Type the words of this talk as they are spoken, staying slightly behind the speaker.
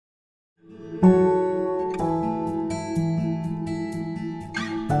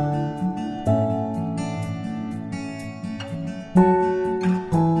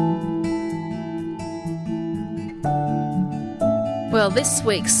Well, this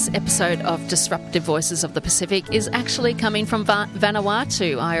week's episode of Disruptive Voices of the Pacific is actually coming from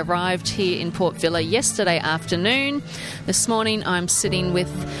Vanuatu. I arrived here in Port Vila yesterday afternoon. This morning I'm sitting with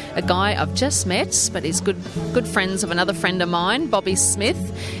a guy I've just met, but he's good friends of another friend of mine, Bobby Smith,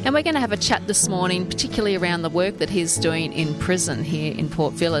 and we're going to have a chat this morning, particularly around the work that he's doing in prison here in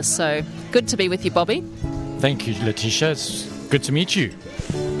Port Vila. So good to be with you, Bobby. Thank you, Letitia. It's good to meet you.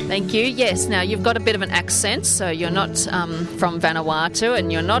 Thank you. Yes, now you've got a bit of an accent, so you're not from Vanuatu and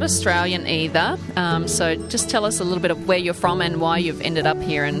you're not Australian either. So just tell us a little bit of where you're from and why you've ended up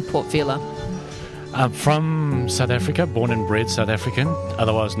here in Port Vila. I'm from South Africa, born and bred South African,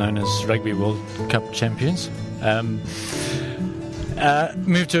 otherwise known as Rugby World Cup champions.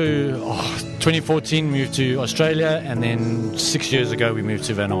 Moved to 2014, moved to Australia, and then 6 years ago we moved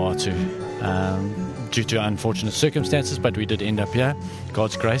to Vanuatu. Due to unfortunate circumstances, but we did end up here.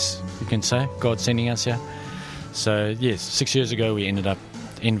 God's grace, you can say. God sending us here. So, yes, 6 years ago we ended up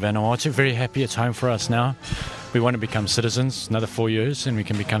in Vanuatu. Very happy it's home for us now. We want to become citizens. Another 4 years and we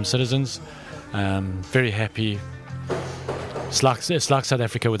can become citizens. Very happy. It's like South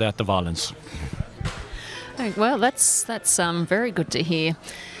Africa without the violence. Well, that's very good to hear.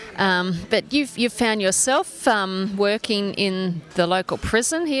 But you've found yourself working in the local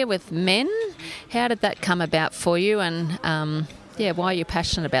prison here with men. How did that come about for you, and why are you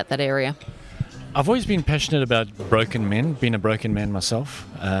passionate about that area? I've always been passionate about broken men, being a broken man myself.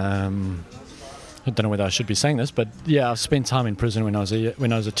 I don't know whether I should be saying this, but yeah, I've spent time in prison when I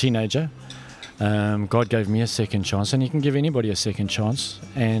was a teenager. God gave me a second chance, and He can give anybody a second chance.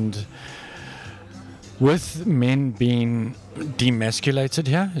 And with men being demasculated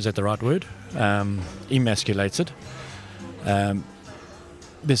here, is that the right word? Emasculated.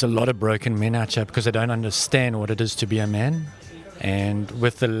 There's a lot of broken men out here because they don't understand what it is to be a man. And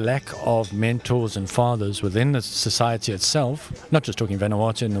with the lack of mentors and fathers within the society itself, not just talking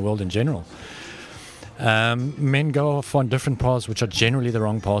Vanuatu, in the world in general, men go off on different paths which are generally the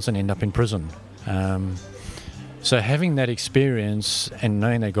wrong paths and end up in prison. So having that experience and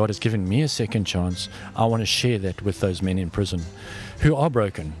knowing that God has given me a second chance, I want to share that with those men in prison who are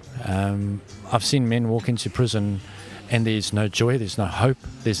broken. I've seen men walk into prison and there's no joy, there's no hope,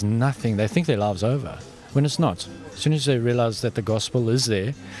 there's nothing. They think their life's over when it's not. As soon as they realize that the gospel is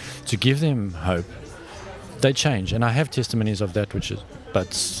there to give them hope, they change. And I have testimonies of that,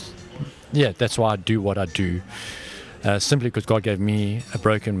 that's why I do what I do. Simply because God gave me, a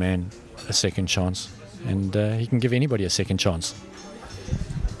broken man, a second chance. And He can give anybody a second chance.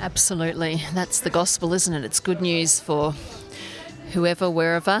 Absolutely. That's the gospel, isn't it? It's good news for whoever,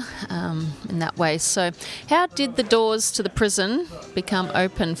 wherever, in that way. So how did the doors to the prison become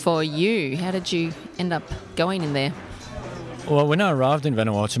open for you? How did you end up going in there? Well, when I arrived in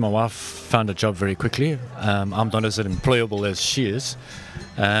Vanuatu, my wife found a job very quickly. I'm not as employable as she is.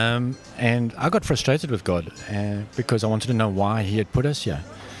 And I got frustrated with God because I wanted to know why He had put us here.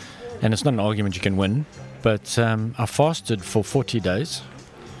 And it's not an argument you can win, but I fasted for 40 days.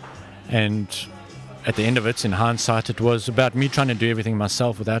 And at the end of it, in hindsight, it was about me trying to do everything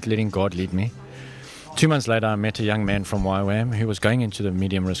myself without letting God lead me. 2 months later, I met a young man from YWAM who was going into the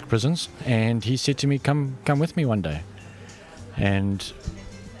medium-risk prisons, and he said to me, come with me one day. And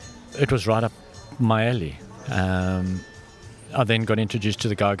it was right up my alley. I then got introduced to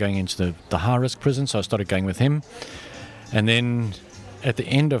the guy going into the high-risk prison, so I started going with him. And then at the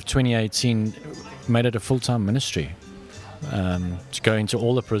end of 2018, made it a full-time ministry. To go into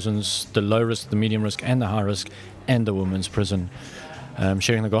all the prisons, the low risk, the medium risk, and the high risk, and the women's prison,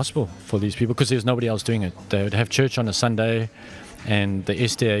 sharing the gospel for these people because there's nobody else doing it. They would have church on a Sunday, and the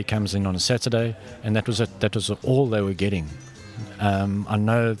SDA comes in on a Saturday, and that was it. That was all they were getting. I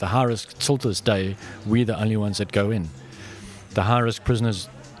know the high risk, till this day, we're the only ones that go in. The high risk prisoners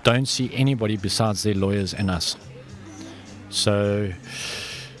don't see anybody besides their lawyers and us. So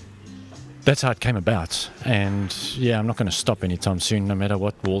that's how it came about. And yeah, I'm not going to stop anytime soon, no matter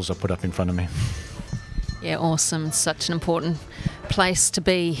what walls are put up in front of me. Yeah, awesome. It's such an important place to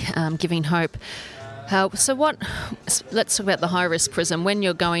be, giving hope. Let's talk about the high-risk prison. When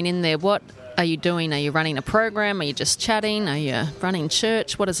you're going in there, what are you doing? Are you running a program? Are you just chatting? Are you running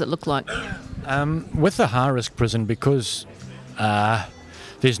church? What does it look like? With the high-risk prison, because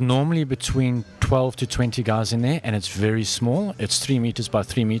there's normally between 12 to 20 guys in there, and it's very small. It's 3 meters by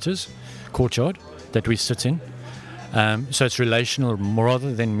 3 meters courtyard that we sit in. So it's relational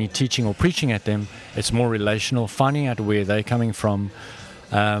rather than me teaching or preaching at them. It's more relational, finding out where they're coming from,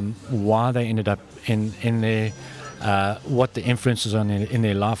 why they ended up in there, what the influences in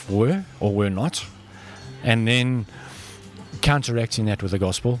their life were or were not, and then counteracting that with the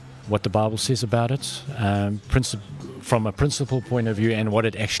gospel, what the Bible says about it. from a principle point of view and what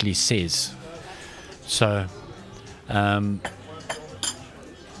it actually says. So,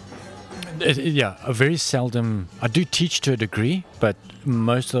 very seldom. I do teach to a degree, but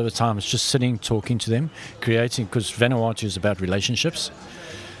most of the time it's just sitting, talking to them, creating, because Vanuatu is about relationships,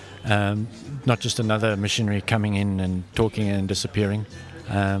 not just another missionary coming in and talking and disappearing.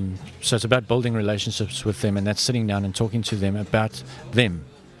 So it's about building relationships with them, and that's sitting down and talking to them about them,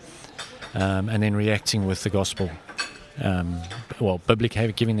 and then reacting with the gospel.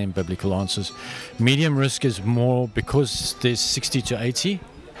 Giving them biblical answers. Medium risk is more because there's 60 to 80.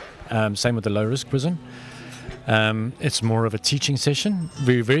 Same with the low risk prison. It's more of a teaching session.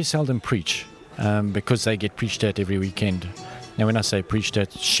 We very seldom preach because they get preached at every weekend. Now, when I say preached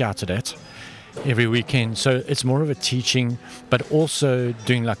at, shouted at every weekend. So it's more of a teaching, but also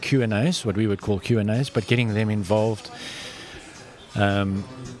doing like Q&As, what we would call Q&As, but getting them involved.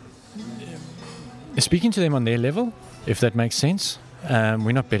 Speaking to them on their level, if that makes sense.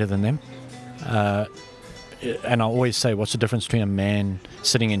 We're not better than them. And I always say, what's the difference between a man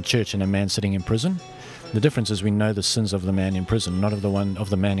sitting in church and a man sitting in prison? The difference is we know the sins of the man in prison, not of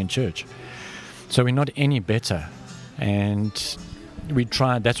the man in church. So we're not any better. And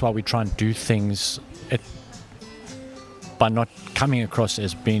that's why we try and do things by not coming across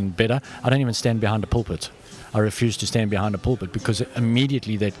as being better. I don't even stand behind a pulpit. I refuse to stand behind a pulpit because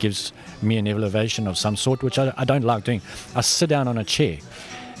immediately that gives me an elevation of some sort, which I don't like doing. I sit down on a chair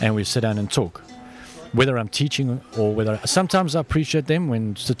and we sit down and talk. Whether I'm teaching or sometimes I preach at them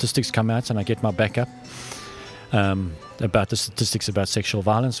when statistics come out and I get my backup about the statistics about sexual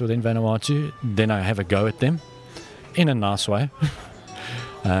violence within Vanuatu. Then I have a go at them in a nice way.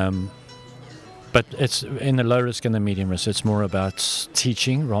 But it's in the low risk and the medium risk. It's more about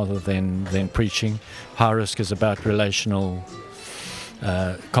teaching rather than preaching. High risk is about relational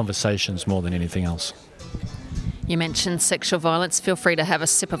conversations more than anything else. You mentioned sexual violence. Feel free to have a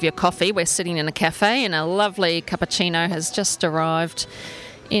sip of your coffee. We're sitting in a cafe and a lovely cappuccino has just arrived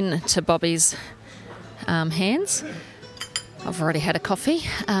into Bobby's hands. I've already had a coffee.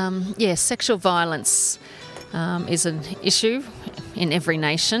 Sexual violence is an issue in every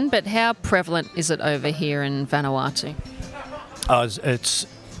nation, but how prevalent is it over here in Vanuatu?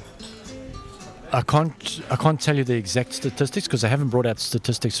 I can't tell you the exact statistics because I haven't brought out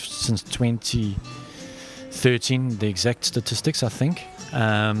statistics since 2013, the exact statistics, I think.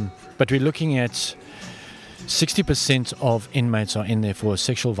 But we're looking at 60% of inmates are in there for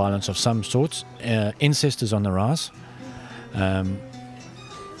sexual violence of some sort. Incest is on the rise.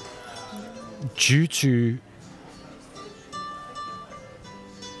 Due to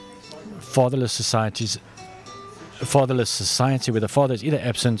fatherless society where the father is either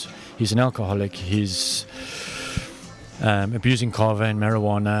absent, he's an alcoholic, he's abusing kava and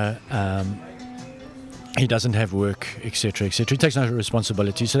marijuana, he doesn't have work, etc., etc. He takes no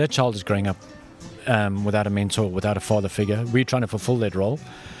responsibility. So that child is growing up without a mentor, without a father figure. We're trying to fulfill that role.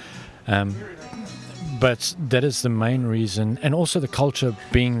 But that is the main reason. And also the culture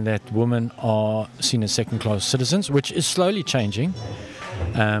being that women are seen as second-class citizens, which is slowly changing.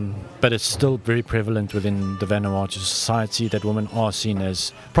 But it's still very prevalent within the Vanuatu society that women are seen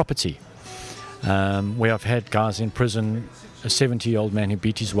as property. Where I've had guys in prison, a 70-year-old man who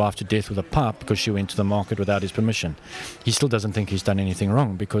beat his wife to death with a pipe because she went to the market without his permission. He still doesn't think he's done anything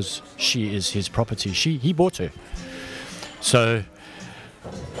wrong because she is his property. He bought her. So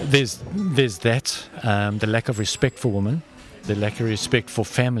there's that, the lack of respect for women, the lack of respect for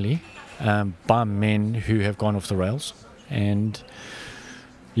family by men who have gone off the rails. And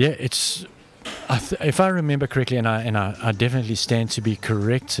it's if I remember correctly, and I definitely stand to be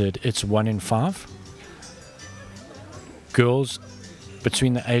corrected, it's 1 in 5 girls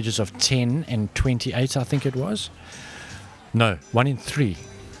between the ages of 10 and 28, I think it was. No, 1 in 3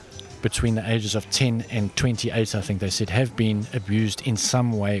 between the ages of 10 and 28, I think they said, have been abused in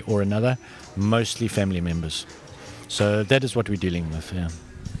some way or another, mostly family members. So that is what we're dealing with, yeah.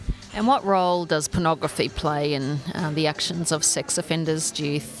 And what role does pornography play in the actions of sex offenders, do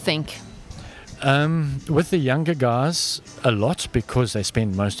you think? With the younger guys, a lot, because they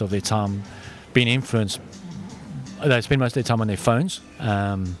spend most of their time being influenced. They spend most of their time on their phones,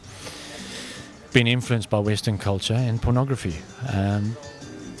 being influenced by Western culture and pornography.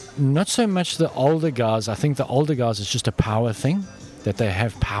 Not so much the older guys. I think the older guys is just a power thing, that they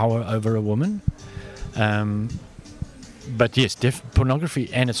have power over a woman. But yes, pornography,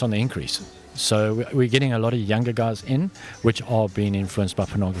 and it's on the increase. So we're getting a lot of younger guys in, which are being influenced by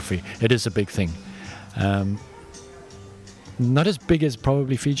pornography. It is a big thing. Not as big as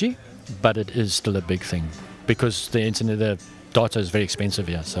probably Fiji, but it is still a big thing. Because the internet, data is very expensive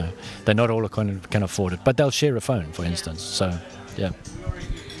here, so they're not all can afford it. But they'll share a phone, for instance. So, yeah.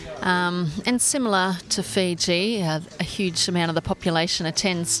 And similar to Fiji, a huge amount of the population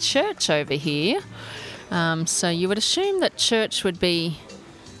attends church over here. So you would assume that church would be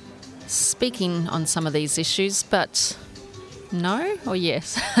speaking on some of these issues, but no or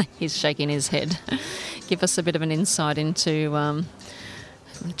yes? He's shaking his head. Give us a bit of an insight into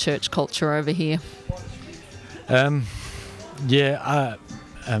church culture over here. Like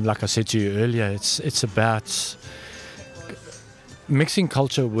I said to you earlier, it's about mixing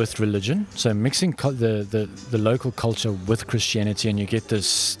culture with religion. So mixing the local culture with Christianity, and you get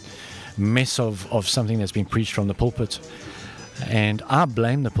this mess of something that's been preached from the pulpit. And I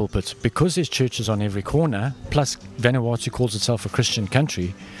blame the pulpit because there's churches on every corner, plus Vanuatu calls itself a Christian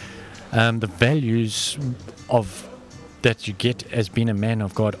country. The values of that you get as being a man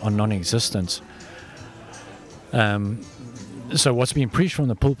of God are non-existent. So what's being preached from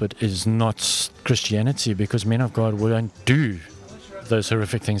the pulpit is not Christianity, because men of God won't do those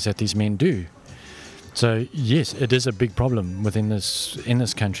horrific things that these men do. So yes, it is a big problem in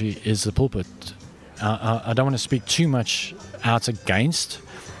this country is the pulpit. I don't want to speak too much out against,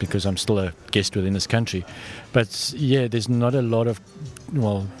 because I'm still a guest within this country, but yeah, there's not a lot of,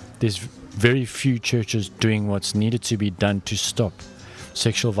 there's very few churches doing what's needed to be done to stop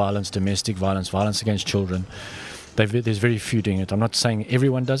sexual violence, domestic violence, violence against children. There's very few doing it. I'm not saying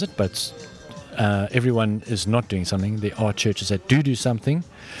everyone does it, but everyone is not doing something. There are churches that do something,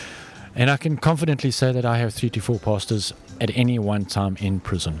 and I can confidently say that I have 3 to 4 pastors at any one time in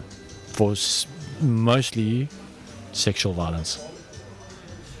prison for mostly sexual violence.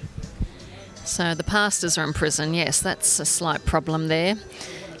 So the pastors are in prison. Yes, that's a slight problem there.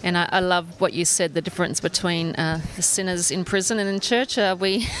 And I love what you said, the difference between the sinners in prison and in church.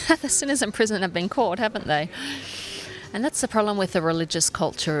 The sinners in prison have been caught, haven't they? And that's the problem with the religious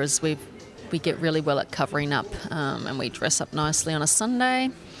culture, is we get really well at covering up, and we dress up nicely on a Sunday.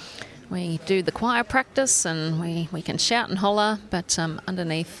 We do the choir practice, and we can shout and holler, but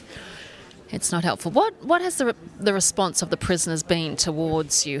underneath it's not helpful. What has the response of the prisoners been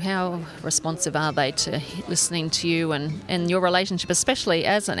towards you? How responsive are they to listening to you and your relationship, especially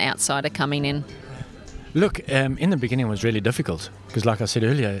as an outsider coming in? Look, in the beginning it was really difficult, because like I said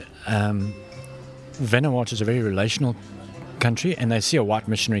earlier, Vanuatu is a very relational country, and they see a white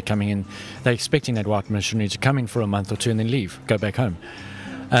missionary coming in. They're expecting that white missionary to come in for a month or two and then leave, go back home.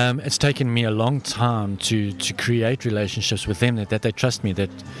 It's taken me a long time to create relationships with them that they trust me, that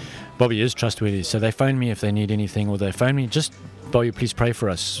Bobby is trustworthy. So they phone me if they need anything, or they phone me, just, Bobby, please pray for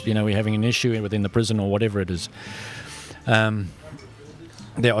us. We're having an issue within the prison or whatever it is.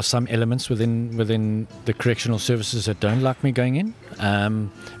 There are some elements within the correctional services that don't like me going in,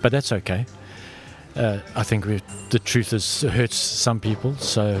 but that's okay. I think the truth hurts some people,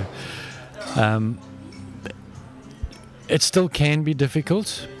 so it still can be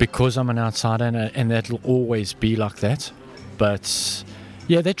difficult because I'm an outsider, and that'll always be like that. But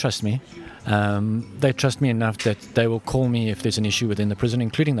yeah, they trust me. They trust me enough that they will call me if there's an issue within the prison,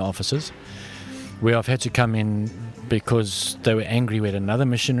 including the officers, where I've had to come in because they were angry with another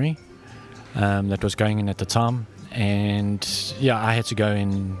missionary that was going in at the time. And yeah, I had to go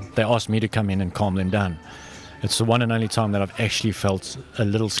in. They asked me to come in and calm them down. It's the one and only time that I've actually felt a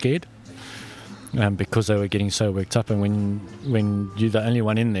little scared, because they were getting so worked up. And when you're the only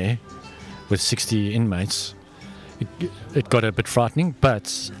one in there with 60 inmates, it got a bit frightening.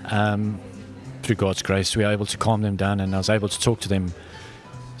 But through God's grace, we were able to calm them down, and I was able to talk to them.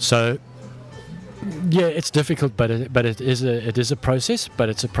 So yeah, it's difficult, but it is a process. But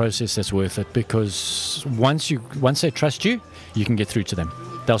it's a process that's worth it, because once they trust you, you can get through to them.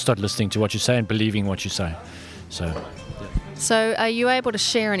 They'll start listening to what you say and believing what you say. So are you able to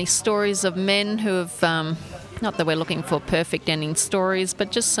share any stories of men who have, not that we're looking for perfect ending stories,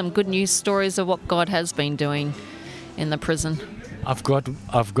 but just some good news stories of what God has been doing in the prison? I've got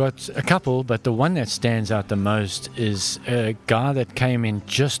a couple, but the one that stands out the most is a guy that came in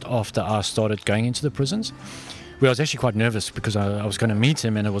just after I started going into the prisons. Well, I was actually quite nervous because I was going to meet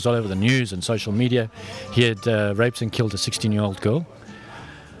him, and it was all over the news and social media. He had raped and killed a 16-year-old girl.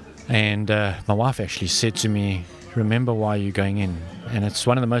 And my wife actually said to me, remember why you're going in. And it's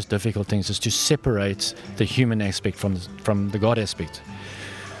one of the most difficult things, is to separate the human aspect from the God aspect.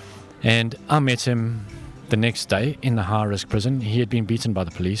 And I met him the next day in the high-risk prison. He had been beaten by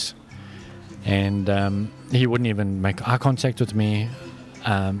the police, and he wouldn't even make eye contact with me.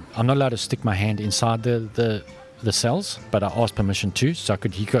 I'm not allowed to stick my hand inside the cells, but I asked permission to, so I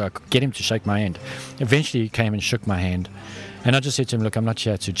could get him to shake my hand. Eventually he came and shook my hand, and I just said to him, look, I'm not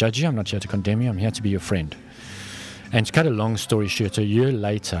here to judge you, I'm not here to condemn you, I'm here to be your friend. And to cut a long story short, a year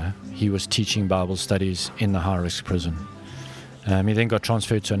later, he was teaching Bible studies in the high-risk prison. He then got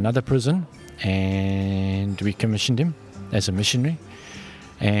transferred to another prison, and we commissioned him as a missionary.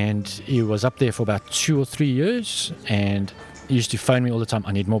 And he was up there for about 2 or 3 years, and he used to phone me all the time,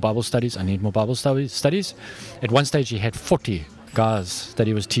 I need more Bible studies, I need more Bible studies. At one stage, he had 40 guys that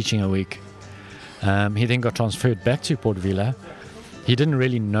he was teaching a week. He then got transferred back to Port Vila. He didn't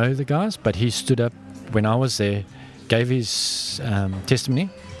really know the guys, but he stood up when I was there, gave his testimony,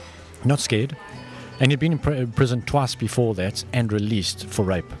 not scared, and he'd been in prison twice before that and released for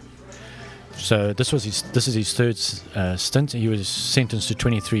rape. So this is his third stint. He was sentenced to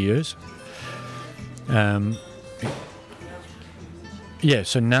 23 years. So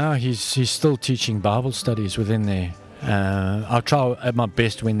now he's still teaching Bible studies within there. I'll try at my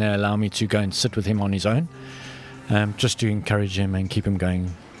best when they allow me to go and sit with him on his own, just to encourage him and keep him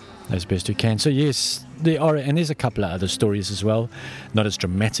going as best we can. So yes, there are, and there's a couple of other stories as well, not as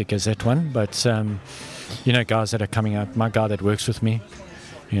dramatic as that one, but guys that are coming out. My guy that works with me,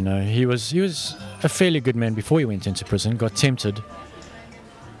 he was a fairly good man before he went into prison. Got tempted,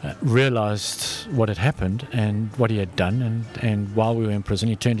 realized what had happened and what he had done, and while we were in prison,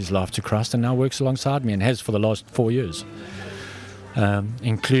 he turned his life to Christ and now works alongside me and has for the last 4 years.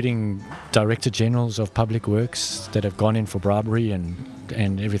 Including director generals of public works that have gone in for bribery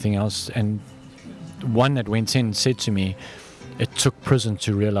and everything else. And one that went in said to me, it took prison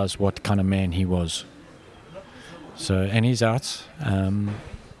to realize what kind of man he was. So, and he's out,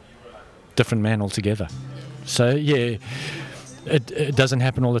 different man altogether. So yeah, it doesn't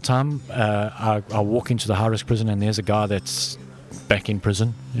happen all the time. I walk into the high-risk prison and there's a guy that's back in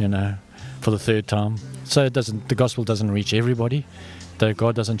prison, for the third time. So the gospel doesn't reach everybody. Though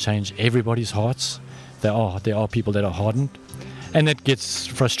God doesn't change everybody's hearts. There are people that are hardened, and it gets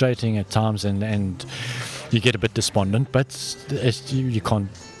frustrating at times, and you get a bit despondent. But you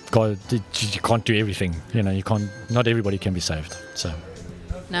can't do everything. Not everybody can be saved. So.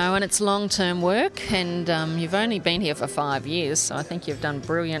 No, and it's long-term work, and you've only been here for 5 years, so I think you've done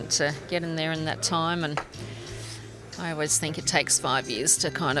brilliant to get in there in that time. And I always think it takes 5 years to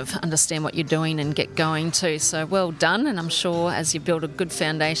kind of understand what you're doing and get going too. So well done, and I'm sure as you build a good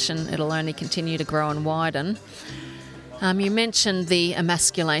foundation, it'll only continue to grow and widen. You mentioned the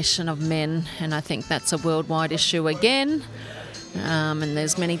emasculation of men, and I think that's a worldwide issue again. And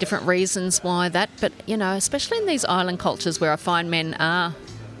there's many different reasons why that, but especially in these island cultures where I find men are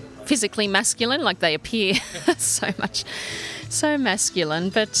physically masculine, like they appear so masculine.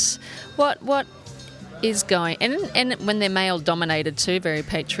 But what is going, and when they're male dominated too, very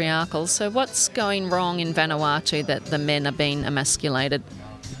patriarchal. So what's going wrong in Vanuatu that the men are being emasculated?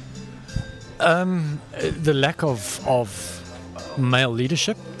 The lack of male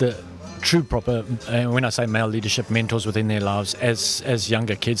leadership, the true proper, when I say male leadership, mentors within their lives as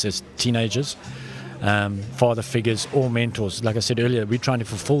younger kids, as teenagers, father figures or mentors. Like I said earlier, we're trying to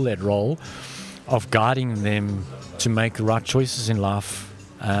fulfill that role of guiding them to make the right choices in life.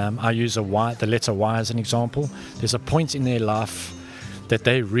 I use the letter Y as an example. There's a point in their life that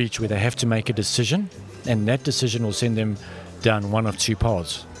they reach where they have to make a decision, and that decision will send them down one of two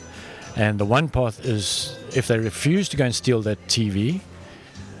paths. And the one path is, if they refuse to go and steal that TV,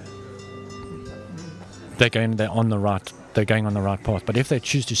 they're going on the right path. But if they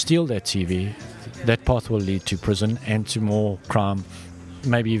choose to steal that TV, that path will lead to prison and to more crime,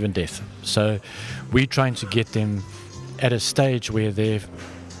 maybe even death. So we're trying to get them at a stage where they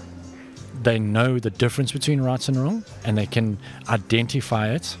know the difference between right and wrong, and they can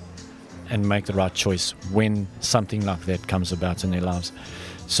identify it and make the right choice when something like that comes about in their lives.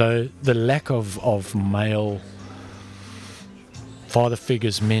 So the lack of male father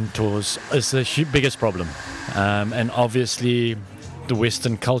figures, mentors, is the biggest problem. And obviously the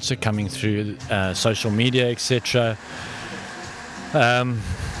Western culture coming through social media, etc.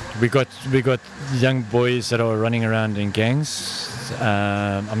 We got young boys that are running around in gangs.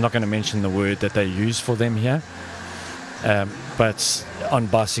 I'm not going to mention the word that they use for them here, but on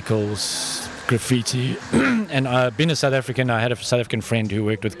bicycles, graffiti. And I've been a South African. I had a South African friend who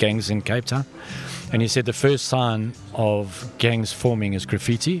worked with gangs in Cape Town, and he said the first sign of gangs forming is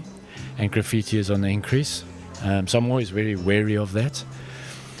graffiti, and graffiti is on the increase. So I'm always very wary of that.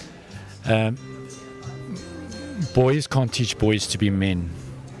 Boys can't teach boys to be men.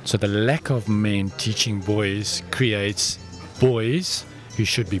 So the lack of men teaching boys creates boys who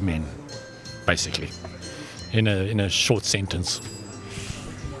should be men, basically, in a short sentence.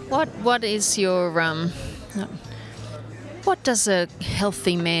 What is your what does a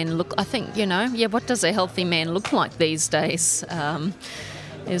healthy man look? I think what does a healthy man look like these days?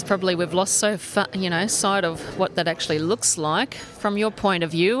 is probably we've lost sight of what that actually looks like. From your point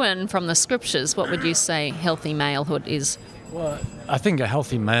of view and from the scriptures, what would you say healthy malehood is? Well, I think a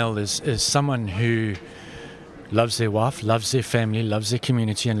healthy male is someone who loves their wife, loves their family, loves their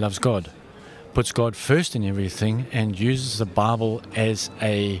community, and loves God. Puts God first in everything and uses the Bible as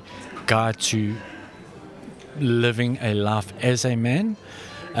a guide to living a life as a man.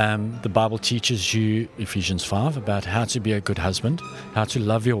 The Bible teaches you, Ephesians 5, about how to be a good husband, how to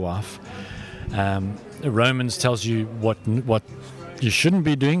love your wife. Romans tells you what you shouldn't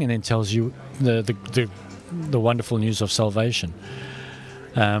be doing, and then tells you the wonderful news of salvation.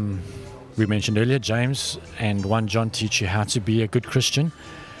 We mentioned earlier, James and 1 John teach you how to be a good Christian.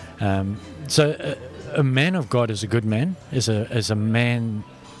 So a man of God is a good man, is a man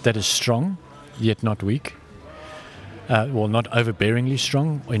that is strong, yet not weak. Not overbearingly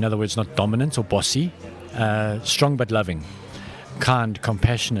strong, in other words, not dominant or bossy. Strong but loving, kind,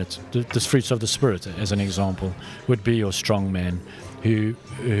 compassionate. The fruits of the Spirit, as an example, would be your strong man who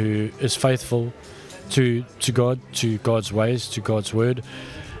is faithful to God, to God's ways, to God's word,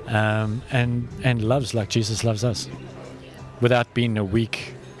 and loves like Jesus loves us, without being a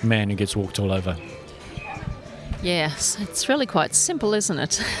weak man who gets walked all over. Yes, it's really quite simple, isn't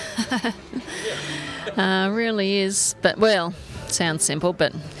it? Really is. But, well, it sounds simple,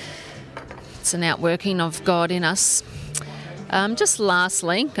 but it's an outworking of God in us. Just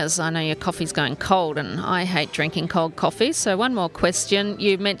lastly, because I know your coffee's going cold and I hate drinking cold coffee, so one more question.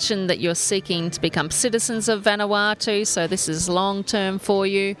 You mentioned that you're seeking to become citizens of Vanuatu, so this is long-term for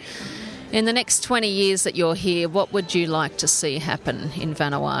you. In the next 20 years that you're here, what would you like to see happen in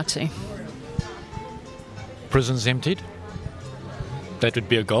Vanuatu? Prisons emptied. That would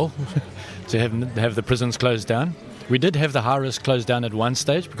be a goal, to have the prisons closed down. We did have the high risk closed down at one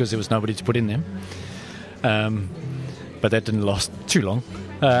stage because there was nobody to put in them. But that didn't last too long.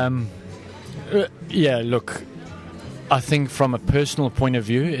 Look, I think from a personal point of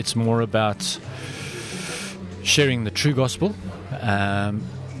view, it's more about sharing the true gospel,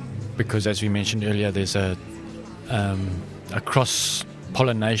 because as we mentioned earlier, there's a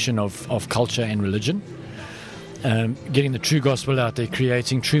cross-pollination of culture and religion. Getting the true gospel out there,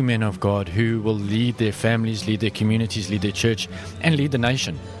 creating true men of God who will lead their families, lead their communities, lead their church, and lead the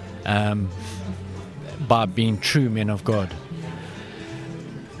nation. By being true men of God.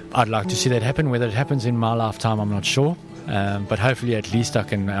 I'd like to see that happen. Whether it happens in my lifetime, I'm not sure. But hopefully, at least I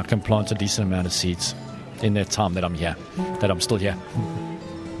can plant a decent amount of seeds in that time that I'm here, that I'm still here.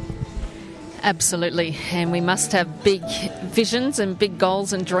 Absolutely, and we must have big visions and big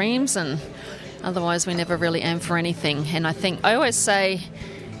goals and dreams, and otherwise we never really aim for anything. And I always say,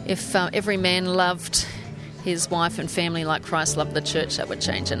 if every man loved his wife and family like Christ loved the church, that would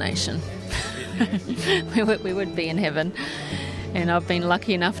change a nation. we would be in heaven. And I've been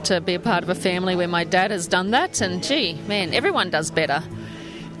lucky enough to be a part of a family where my dad has done that, and everyone does better.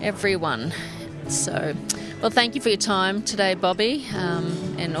 Everyone. So, well, thank you for your time today, Bobby,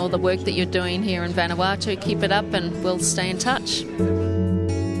 and all the work that you're doing here in Vanuatu. Keep it up and we'll stay in touch.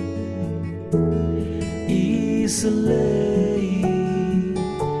 Easily,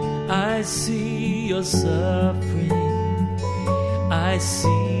 I see your suffering, I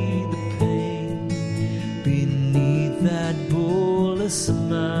see the pain beneath that bullet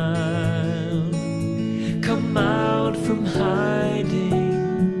smile. Come out from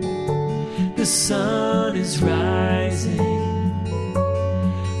hiding, the sun is rising.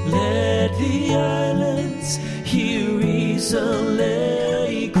 Let the islands hear reason.